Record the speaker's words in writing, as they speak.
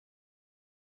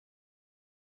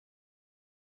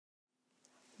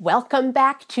Welcome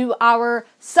back to our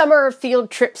summer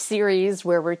field trip series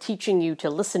where we're teaching you to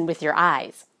listen with your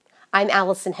eyes. I'm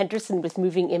Alison Henderson with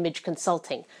Moving Image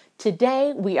Consulting.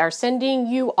 Today we are sending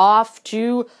you off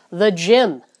to the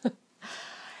gym.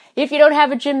 If you don't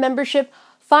have a gym membership,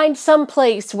 find some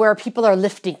place where people are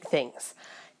lifting things.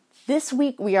 This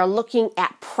week we are looking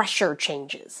at pressure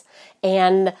changes.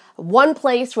 And one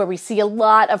place where we see a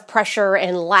lot of pressure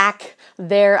and lack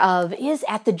thereof is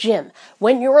at the gym.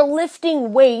 When you're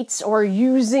lifting weights or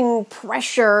using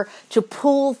pressure to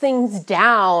pull things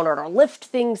down or to lift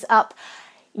things up,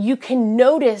 you can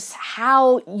notice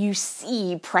how you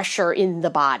see pressure in the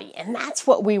body. And that's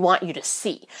what we want you to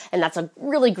see. And that's a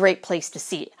really great place to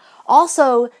see it.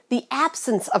 Also, the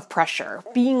absence of pressure,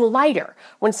 being lighter.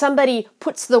 When somebody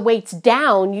puts the weights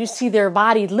down, you see their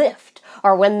body lift.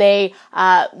 Or when they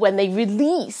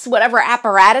release whatever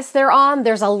apparatus they're on,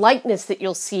 there's a lightness that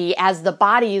you'll see as the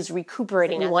body is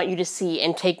recuperating. I want you to see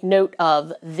and take note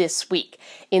of this week.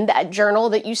 In that journal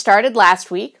that you started last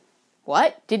week,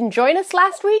 what? Didn't join us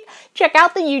last week? Check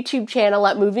out the YouTube channel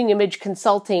at Moving Image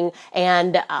Consulting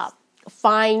and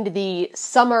find the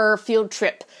summer field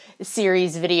trip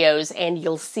series videos, and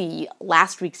you'll see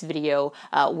last week's video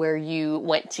where you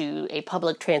went to a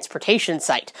public transportation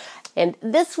site. And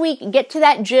this week, get to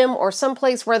that gym or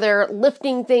someplace where they're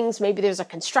lifting things. Maybe there's a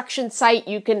construction site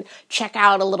you can check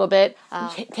out a little bit.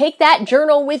 Take that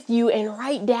journal with you and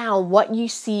write down what you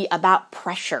see about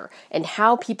pressure and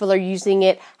how people are using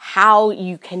it, how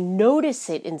you can notice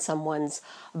it in someone's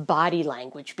body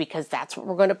language, because that's what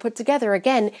we're going to put together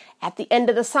again at the end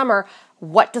of the summer.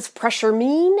 What does pressure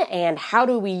mean, and how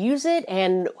do we use it,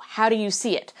 and how do you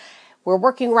see it? We're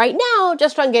working right now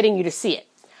just on getting you to see it.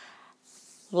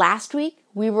 Last week,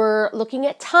 we were looking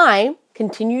at time.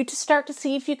 Continue to start to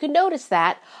see if you can notice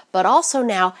that, but also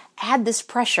now add this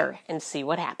pressure and see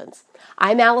what happens.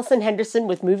 I'm Alison Henderson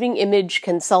with Moving Image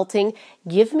Consulting.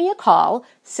 Give me a call,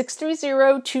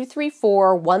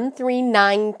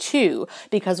 630-234-1392,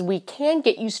 because we can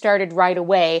get you started right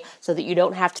away so that you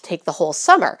don't have to take the whole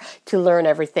summer to learn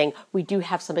everything. We do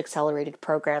have some accelerated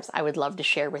programs I would love to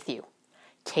share with you.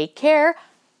 Take care.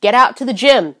 Get out to the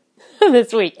gym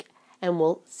this week, and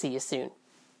we'll see you soon.